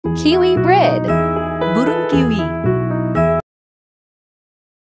Kiwi bird. Burung kiwi.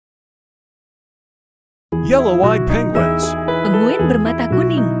 Yellow-eyed penguins. Penguin bermata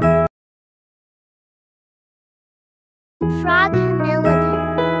kuning. Frog hamilton.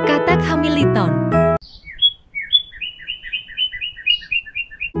 Katak hamilton.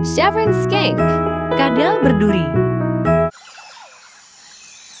 Chevron skink. Kadal berduri.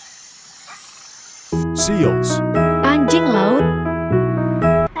 Seals. Anjing laut.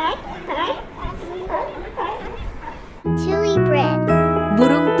 Tui bird.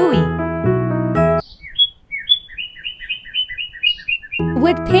 Burung tui.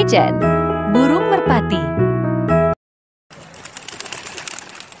 Wood pigeon. Burung merpati.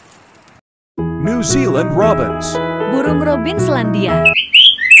 New Zealand robins. Burung robin Selandia.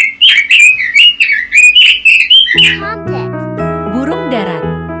 Tomtit. Burung darat.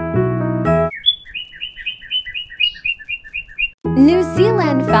 New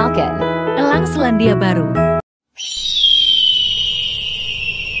Zealand falcon. Elang Selandia Baru.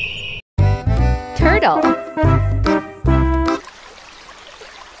 Turtle.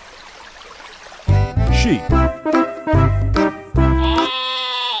 Sheep.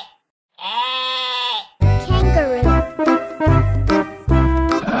 Kangaroo.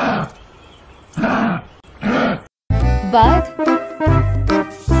 Bud.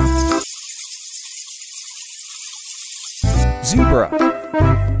 Zebra.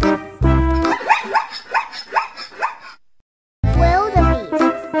 Wildebeest.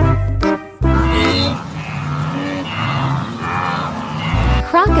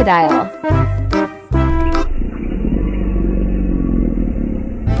 Crocodile.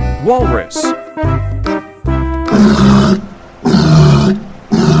 Walrus.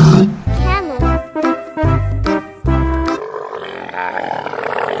 Camel.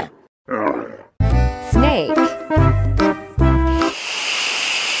 Snake.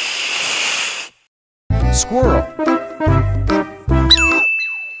 Squirrel.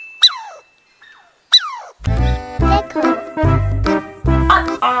 Gecko.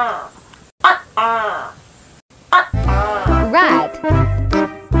 Rat.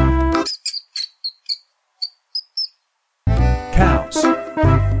 Cows.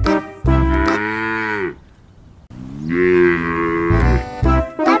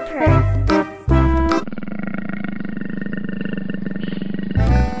 Leopard.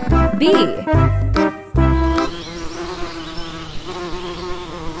 Bee.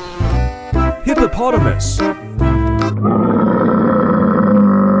 Hippopotamus.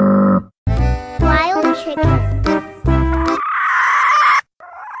 Wild chicken.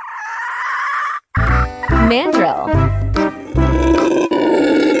 Mandrill.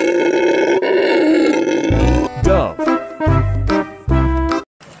 Dove.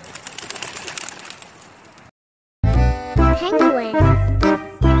 Penguin.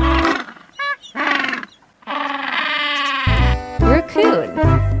 Raccoon.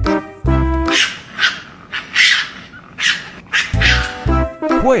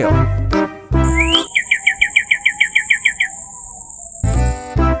 Quail.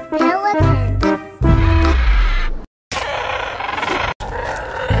 Pelican.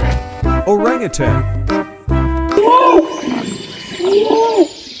 Orangutan.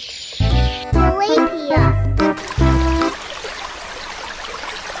 Tilapia.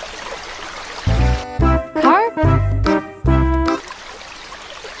 Carp.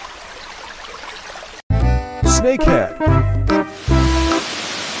 Snakehead.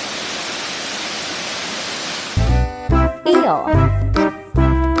 Eel.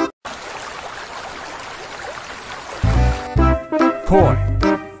 Koi.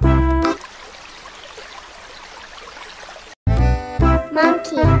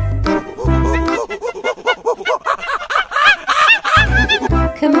 Monkey.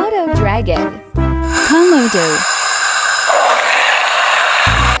 Komodo dragon. Komodo.